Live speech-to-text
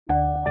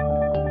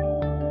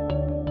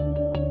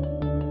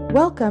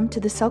Welcome to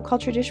the Cell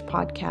Culture Dish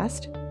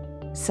podcast,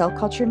 Cell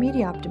Culture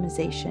Media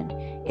Optimization.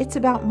 It's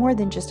about more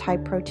than just high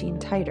protein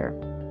titer.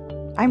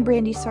 I'm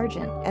Brandy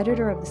Sargent,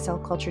 editor of the Cell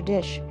Culture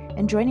Dish,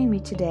 and joining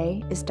me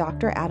today is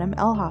Dr. Adam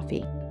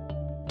Elhaffy.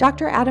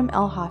 Dr. Adam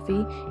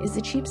Elhaffy is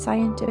the Chief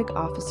Scientific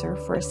Officer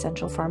for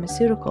Essential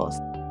Pharmaceuticals.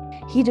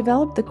 He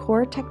developed the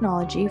core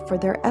technology for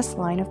their S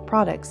line of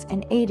products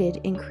and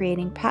aided in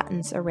creating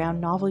patents around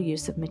novel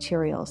use of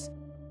materials.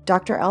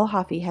 Dr.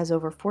 Elhaffy has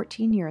over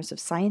 14 years of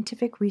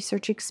scientific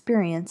research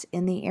experience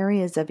in the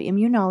areas of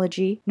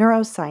immunology,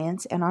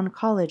 neuroscience, and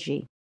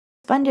oncology.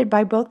 Funded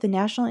by both the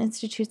National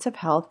Institutes of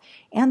Health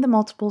and the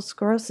Multiple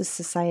Sclerosis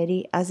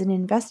Society as an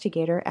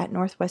investigator at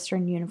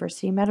Northwestern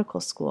University Medical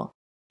School.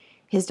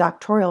 His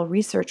doctoral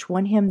research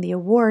won him the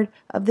award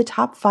of the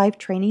top 5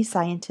 trainee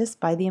scientists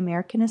by the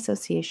American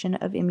Association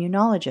of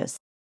Immunologists.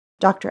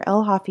 Dr.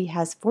 Elhaffy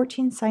has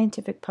 14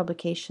 scientific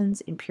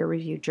publications in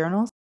peer-reviewed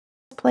journals,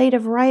 played a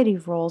variety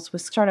of roles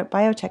with startup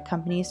biotech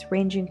companies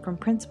ranging from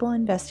principal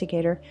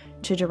investigator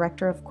to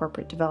director of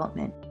corporate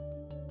development.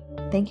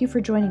 Thank you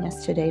for joining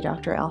us today,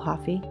 Dr.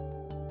 Elhaffy.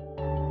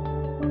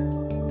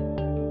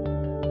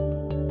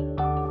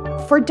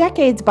 For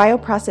decades,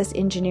 bioprocess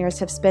engineers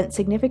have spent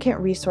significant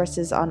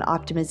resources on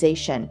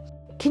optimization.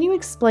 Can you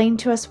explain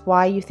to us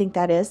why you think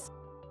that is?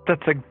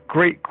 That's a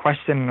great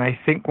question. I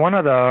think one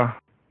of the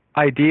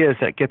ideas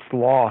that gets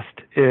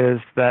lost is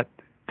that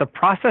the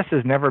process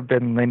has never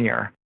been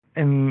linear.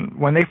 And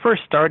when they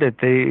first started,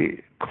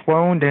 they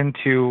cloned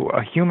into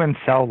a human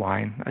cell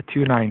line, a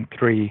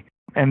 293,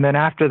 and then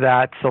after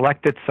that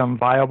selected some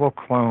viable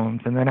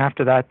clones, and then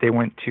after that they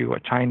went to a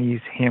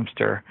Chinese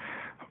hamster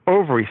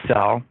ovary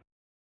cell,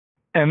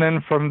 and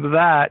then from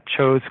that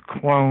chose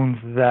clones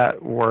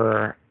that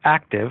were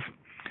active,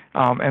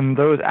 and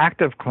those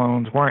active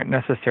clones weren't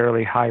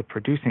necessarily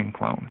high-producing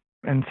clones.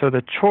 And so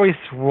the choice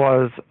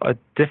was a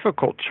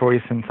difficult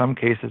choice in some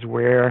cases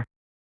where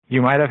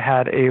you might have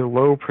had a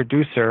low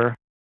producer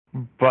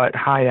but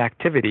high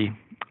activity.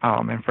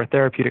 And for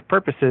therapeutic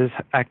purposes,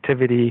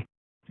 activity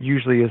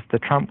usually is the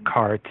trump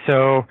card.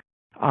 So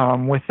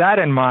with that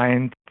in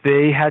mind,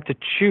 they had to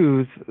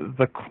choose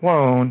the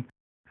clone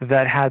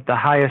that had the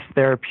highest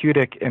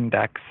therapeutic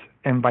index.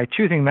 And by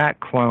choosing that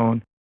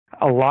clone,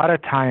 a lot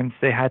of times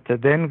they had to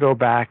then go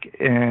back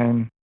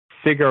and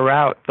figure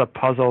out the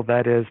puzzle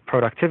that is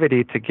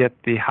productivity to get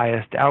the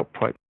highest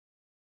output.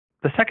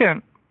 The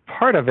second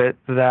part of it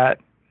that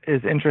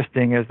is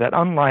interesting is that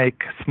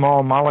unlike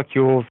small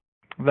molecules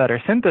that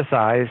are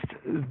synthesized,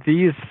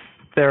 these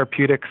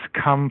therapeutics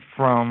come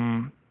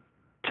from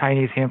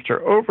Chinese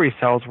hamster ovary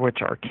cells, which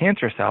are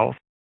cancer cells,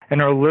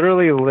 and are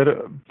literally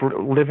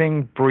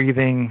living,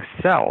 breathing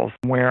cells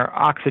where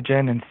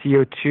oxygen and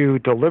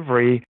CO2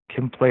 delivery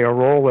can play a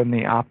role in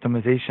the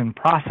optimization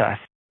process.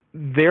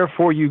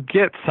 Therefore, you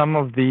get some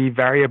of the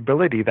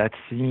variability that's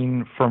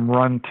seen from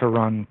run to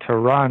run to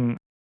run.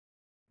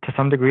 To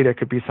some degree, there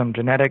could be some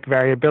genetic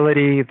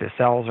variability. The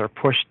cells are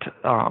pushed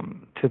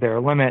to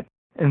their limit.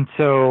 And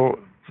so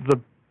the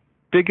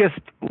biggest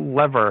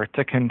lever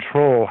to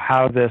control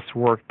how this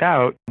worked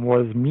out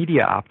was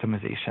media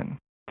optimization.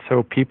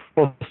 So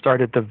people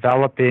started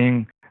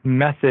developing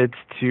methods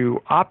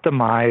to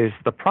optimize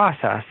the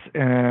process.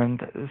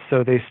 And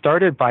so they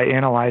started by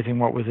analyzing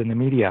what was in the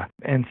media.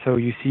 And so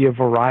you see a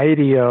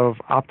variety of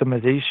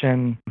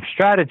optimization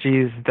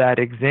strategies that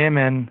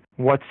examine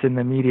what's in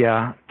the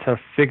media to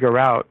figure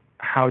out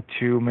how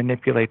to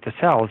manipulate the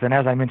cells. And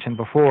as I mentioned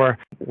before,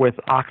 with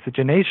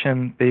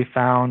oxygenation, they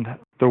found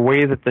the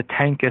way that the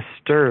tank is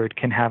stirred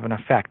can have an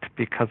effect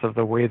because of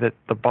the way that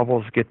the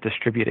bubbles get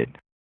distributed.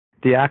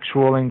 The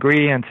actual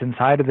ingredients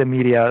inside of the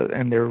media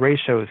and their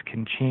ratios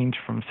can change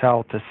from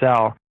cell to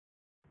cell.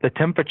 The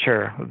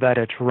temperature that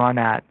it's run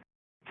at.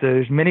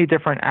 There's many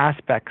different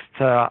aspects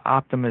to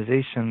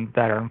optimization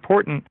that are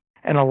important.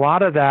 And a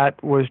lot of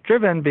that was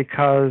driven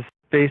because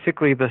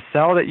basically the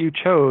cell that you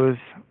chose,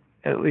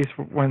 at least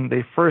when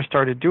they first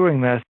started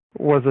doing this,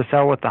 was a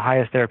cell with the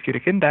highest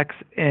therapeutic index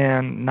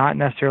and not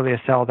necessarily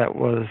a cell that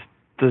was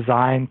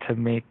designed to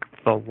make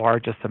the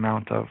largest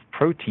amount of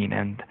protein.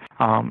 And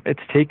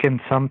it's taken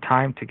some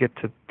time to get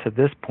to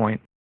this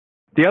point.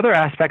 The other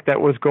aspect that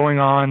was going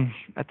on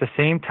at the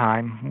same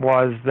time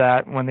was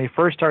that when they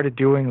first started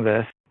doing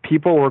this,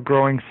 people were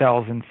growing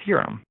cells in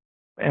serum.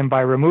 And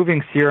by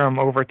removing serum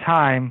over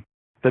time,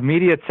 the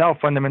media itself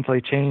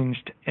fundamentally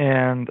changed,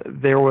 and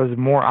there was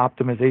more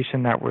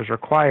optimization that was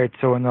required.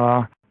 So in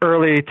the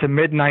early to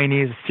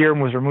mid-90s, serum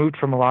was removed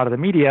from a lot of the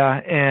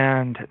media,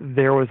 and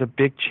there was a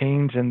big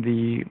change in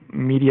the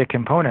media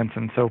components.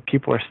 And so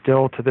people are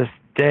still, to this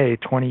day,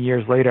 20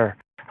 years later,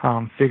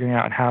 figuring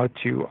out how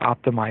to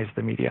optimize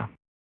the media.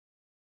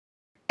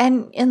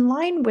 And in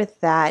line with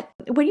that,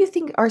 what do you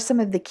think are some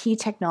of the key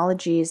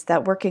technologies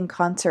that work in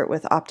concert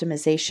with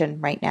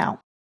optimization right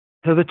now?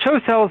 So the CHO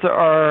cells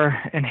are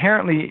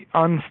inherently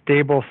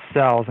unstable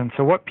cells, and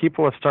so what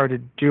people have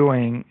started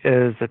doing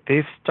is that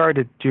they've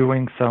started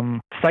doing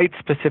some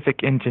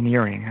site-specific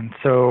engineering. And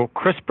so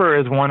CRISPR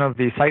is one of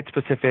the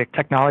site-specific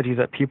technologies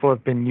that people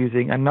have been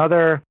using.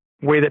 Another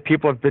way that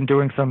people have been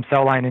doing some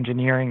cell line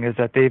engineering is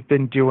that they've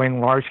been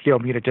doing large-scale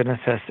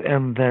mutagenesis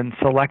and then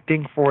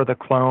selecting for the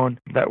clone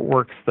that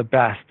works the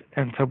best.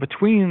 And so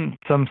between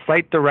some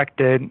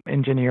site-directed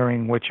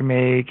engineering, which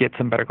may get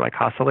some better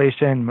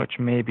glycosylation, which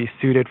may be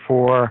suited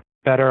for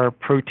better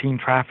protein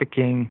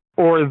trafficking,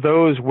 or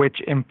those which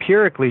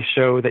empirically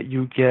show that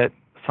you get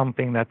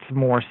something that's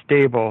more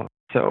stable.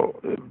 So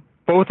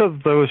both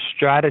of those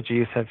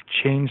strategies have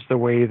changed the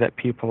way that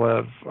people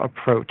have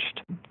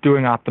approached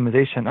doing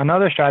optimization.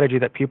 Another strategy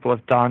that people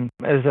have done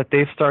is that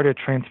they've started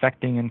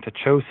transfecting into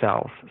CHO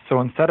cells. So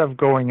instead of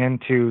going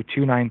into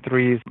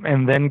 293s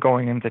and then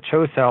going into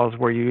CHO cells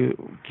where you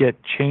get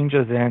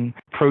changes in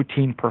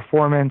protein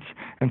performance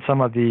and some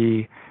of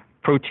the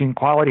protein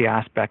quality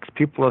aspects,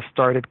 people have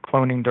started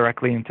cloning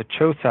directly into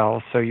CHO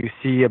cells. So you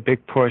see a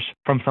big push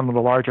from some of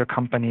the larger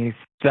companies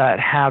that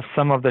have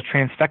some of the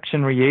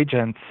transfection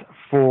reagents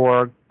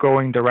for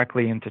going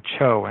directly into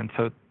CHO. And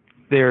so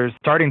there's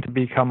starting to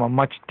become a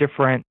much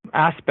different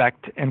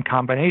aspect and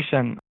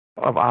combination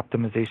of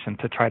optimization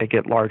to try to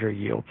get larger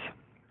yields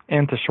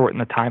and to shorten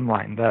the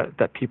timeline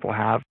that people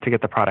have to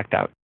get the product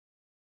out.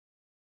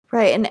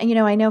 Right. And,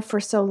 I know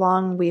for so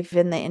long we've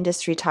in the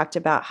industry talked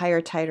about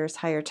higher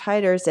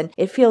titers, and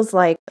it feels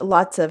like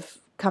lots of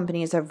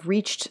companies have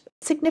reached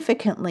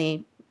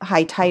significantly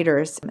high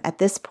titers at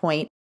this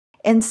point.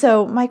 And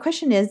so my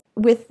question is,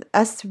 with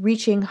us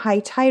reaching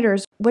high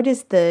titers, what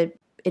is the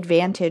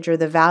advantage or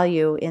the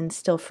value in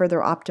still further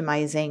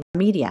optimizing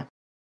media?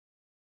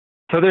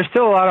 So there's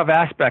still a lot of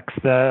aspects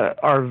that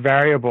are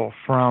variable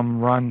from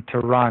run to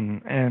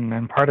run,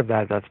 and part of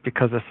that's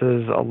because this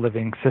is a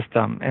living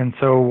system. And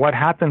so what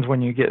happens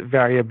when you get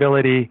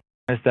variability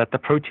is that the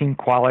protein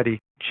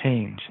quality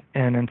change.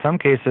 And in some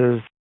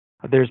cases,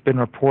 there's been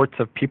reports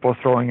of people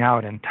throwing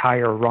out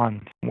entire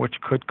runs, which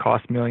could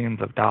cost millions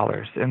of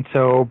dollars. And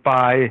so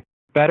by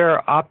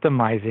better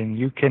optimizing,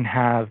 you can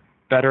have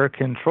better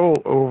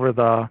control over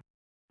the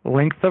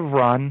length of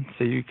run,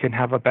 so you can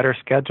have a better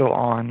schedule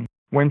on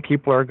when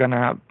people are going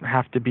to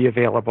have to be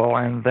available,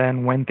 and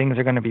then when things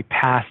are going to be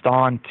passed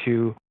on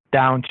to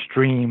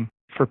downstream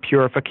for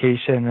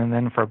purification and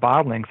then for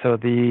bottling. So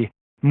the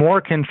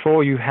more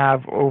control you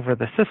have over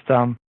the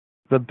system,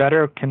 the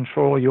better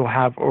control you'll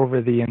have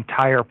over the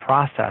entire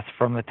process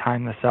from the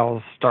time the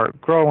cells start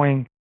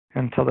growing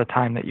until the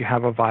time that you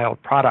have a vial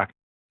product.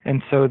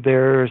 And so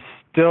there's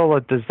still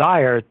a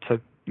desire to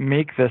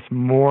make this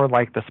more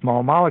like the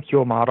small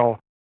molecule model,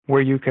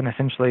 where you can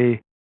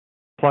essentially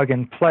plug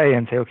and play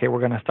and say, okay, we're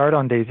going to start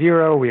on day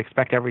 0. We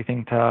expect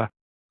everything to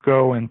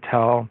go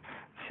until,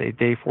 say,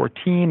 day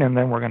 14, and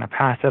then we're going to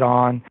pass it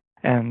on,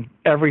 and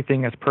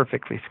everything is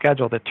perfectly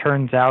scheduled. It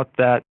turns out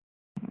that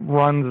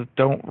runs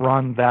don't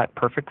run that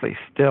perfectly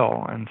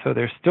still, and so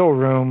there's still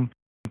room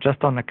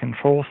just on the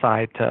control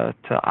side to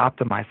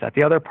optimize that.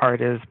 The other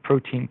part is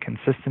protein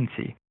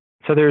consistency.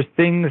 So there's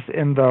things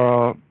in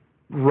the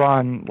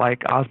run like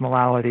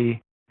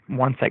osmolality,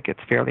 once that gets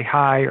fairly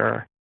high,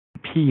 or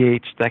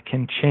pH, that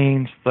can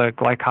change the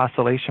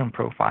glycosylation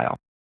profile.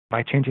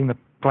 By changing the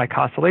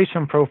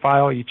glycosylation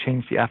profile, you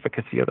change the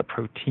efficacy of the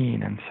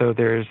protein. And so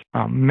there's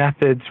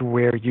methods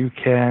where you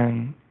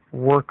can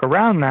work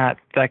around that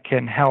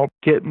can help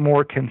get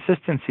more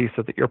consistency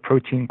so that your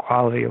protein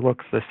quality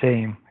looks the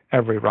same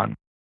every run.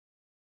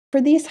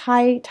 For these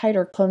high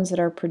titer clones that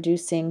are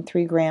producing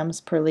 3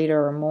 grams per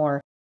liter or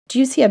more, do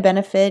you see a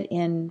benefit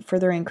in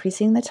further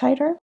increasing the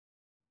titer?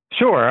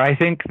 Sure. I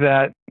think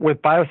that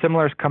with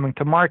biosimilars coming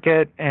to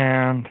market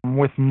and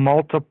with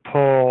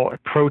multiple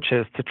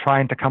approaches to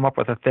trying to come up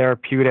with a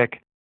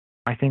therapeutic,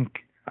 I think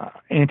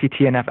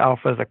anti-TNF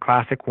alpha is a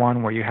classic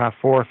one where you have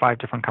 4 or 5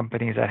 different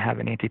companies that have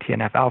an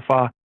anti-TNF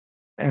alpha.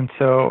 And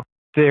so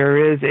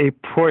there is a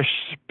push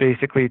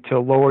basically to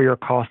lower your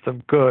cost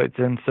of goods.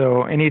 And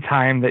so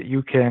anytime that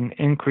you can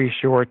increase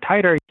your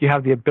titer, you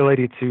have the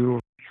ability to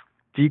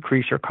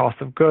decrease your cost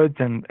of goods,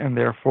 and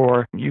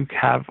therefore you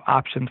have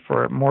options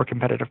for more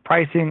competitive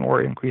pricing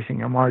or increasing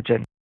your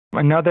margin.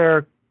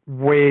 Another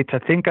way to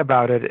think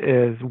about it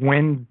is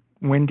when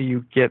do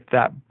you get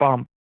that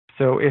bump?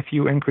 So if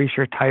you increase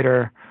your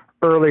titer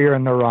earlier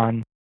in the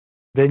run,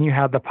 then you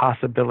have the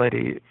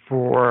possibility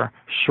for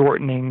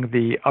shortening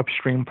the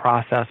upstream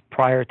process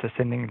prior to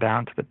sending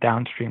down to the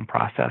downstream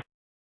process.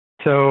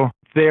 So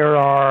there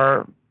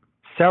are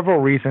several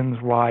reasons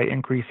why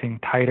increasing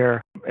titer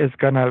is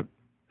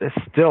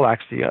still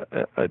actually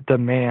a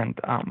demand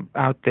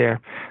out there.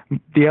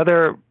 The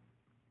other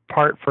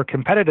part for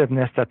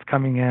competitiveness that's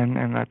coming in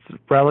and that's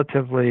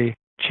relatively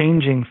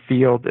changing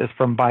field is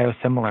from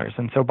biosimilars.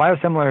 And so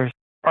biosimilars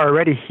are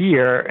already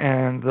here,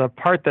 and the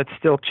part that's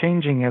still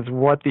changing is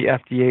what the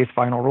FDA's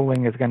final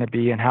ruling is going to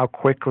be and how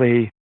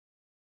quickly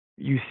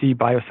you see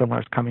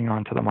biosimilars coming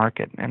onto the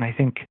market. And I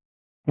think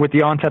with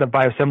the onset of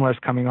biosimilars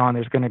coming on,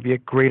 there's going to be a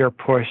greater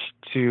push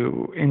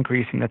to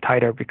increasing the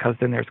titer, because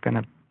then there's going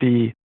to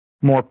be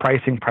more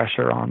pricing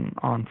pressure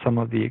on some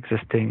of the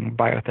existing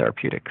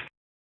biotherapeutics.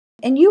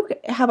 And you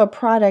have a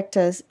product,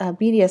 a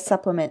media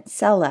supplement,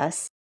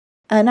 Cell-S,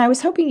 and I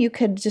was hoping you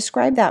could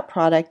describe that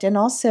product and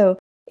also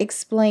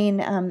explain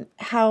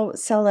how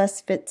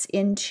CellS fits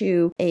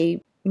into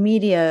a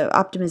media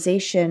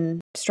optimization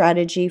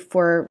strategy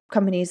for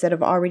companies that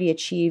have already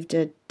achieved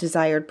a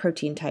desired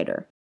protein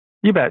titer?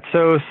 You bet.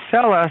 So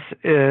CellS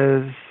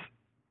is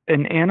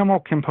an animal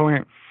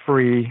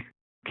component-free,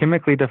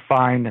 chemically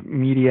defined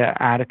media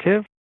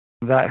additive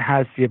that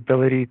has the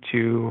ability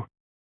to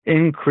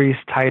increase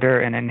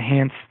titer and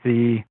enhance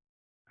the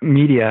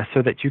media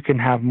so that you can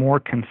have more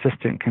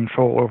consistent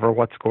control over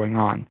what's going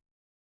on.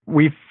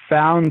 We've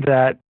found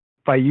that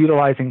by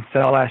utilizing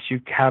CellS,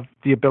 you have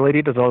the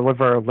ability to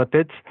deliver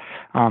lipids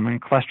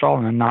and cholesterol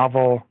in a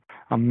novel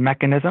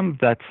mechanism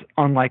that's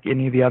unlike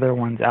any of the other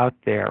ones out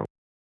there.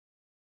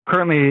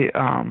 Currently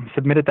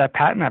submitted that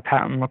patent. That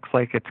patent looks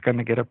like it's going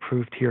to get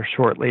approved here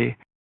shortly.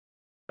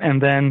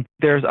 And then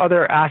there's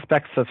other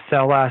aspects of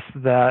CellS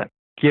that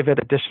give it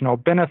additional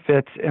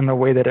benefits in the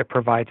way that it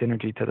provides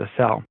energy to the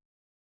cell.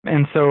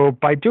 And so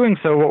by doing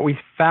so, what we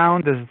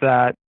found is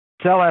that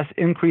CellS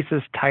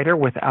increases titer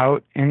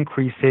without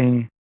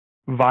increasing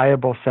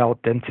viable cell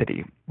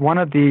density. One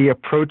of the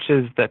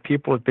approaches that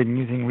people have been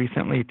using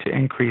recently to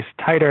increase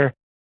titer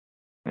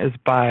is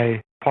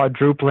by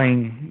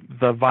quadrupling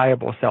the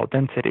viable cell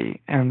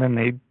density, and then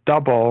they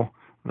double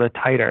the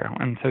titer.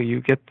 And so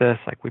you get this,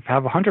 like we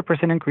have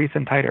 100% increase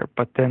in titer,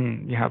 but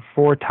then you have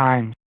 4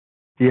 times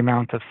the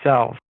amount of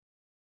cells.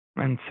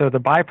 And so the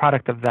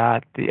byproduct of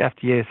that, the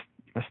FDA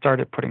has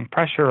started putting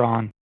pressure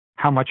on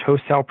how much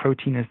host cell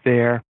protein is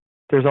there.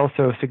 There's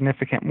also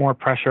significant more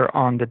pressure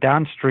on the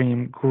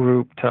downstream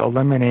group to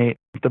eliminate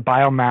the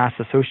biomass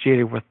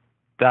associated with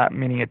that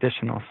many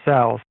additional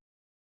cells.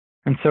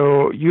 And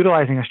so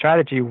utilizing a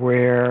strategy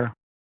where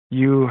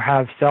you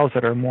have cells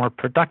that are more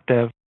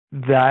productive,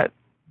 that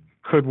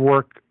could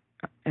work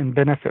and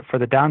benefit for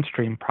the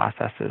downstream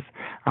processes.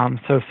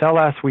 So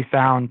CellS, we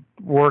found,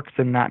 works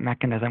in that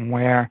mechanism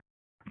where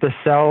the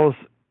cells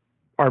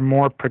are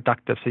more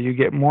productive. So you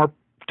get more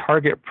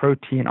target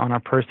protein on a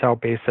per cell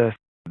basis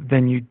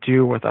than you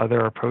do with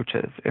other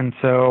approaches. And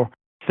so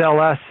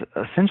CellS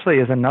essentially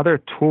is another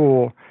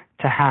tool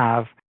to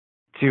have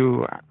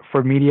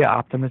for media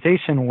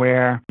optimization,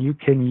 where you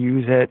can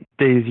use it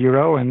day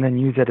zero and then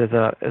use it as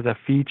a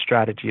feed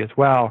strategy as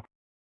well.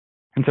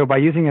 And so by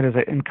using it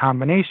in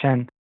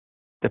combination,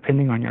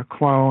 depending on your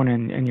clone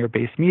and your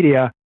base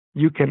media,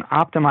 you can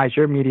optimize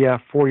your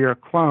media for your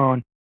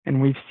clone.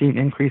 And we've seen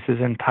increases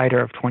in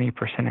titer of 20%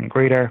 and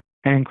greater,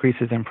 and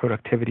increases in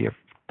productivity of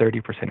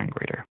 30% and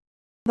greater.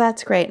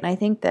 That's great. And I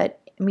think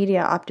that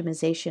media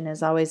optimization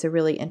is always a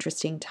really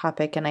interesting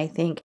topic. And I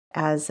think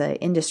as an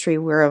industry,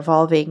 we're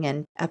evolving.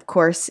 And of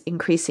course,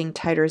 increasing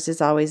titers is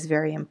always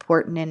very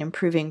important in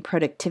improving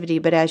productivity.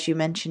 But as you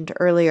mentioned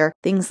earlier,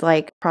 things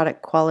like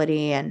product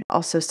quality and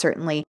also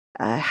certainly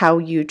how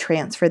you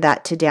transfer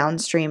that to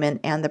downstream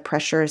and the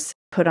pressures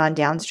put on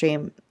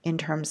downstream in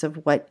terms of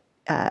what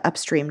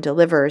upstream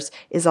delivers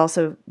is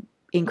also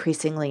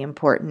increasingly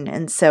important.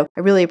 And so I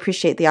really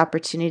appreciate the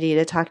opportunity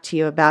to talk to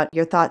you about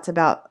your thoughts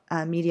about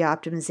media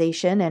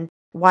optimization and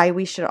why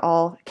we should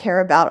all care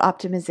about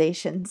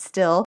optimization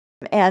still.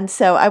 And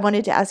so I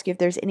wanted to ask you if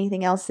there's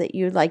anything else that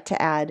you'd like to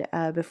add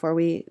before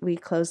we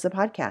close the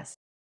podcast.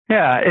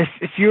 Yeah,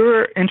 if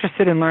you're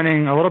interested in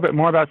learning a little bit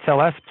more about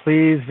CellS,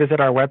 please visit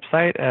our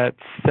website at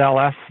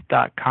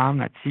celless.com.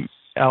 That's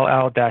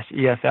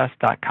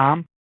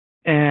cell-ess.com.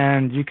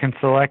 And you can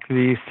select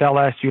the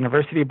CellS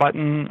University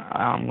button,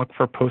 look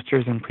for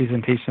posters and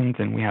presentations,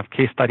 and we have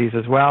case studies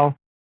as well.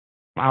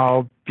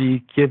 I'll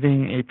be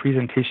giving a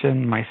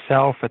presentation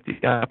myself at the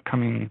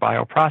upcoming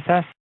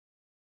bioprocess,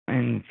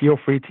 and feel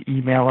free to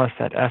email us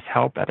at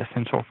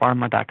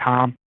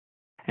shelp@essentialpharma.com,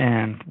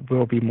 and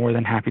we'll be more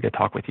than happy to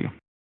talk with you.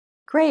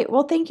 Great.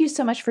 Well, thank you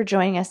so much for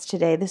joining us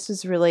today. This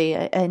was really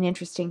an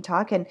interesting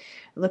talk, and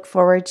look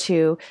forward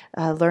to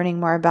learning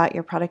more about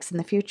your products in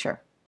the future.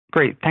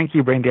 Great. Thank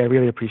you, Brandy. I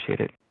really appreciate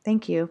it.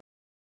 Thank you.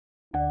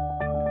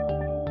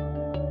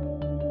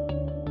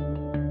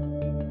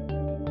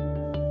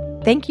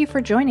 Thank you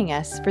for joining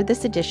us for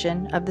this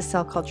edition of the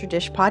Cell Culture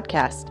Dish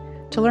podcast.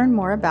 To learn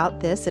more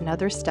about this and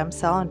other stem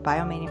cell and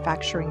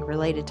biomanufacturing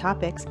related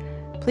topics,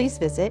 please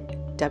visit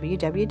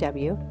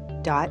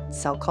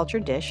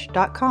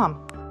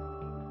www.cellculturedish.com.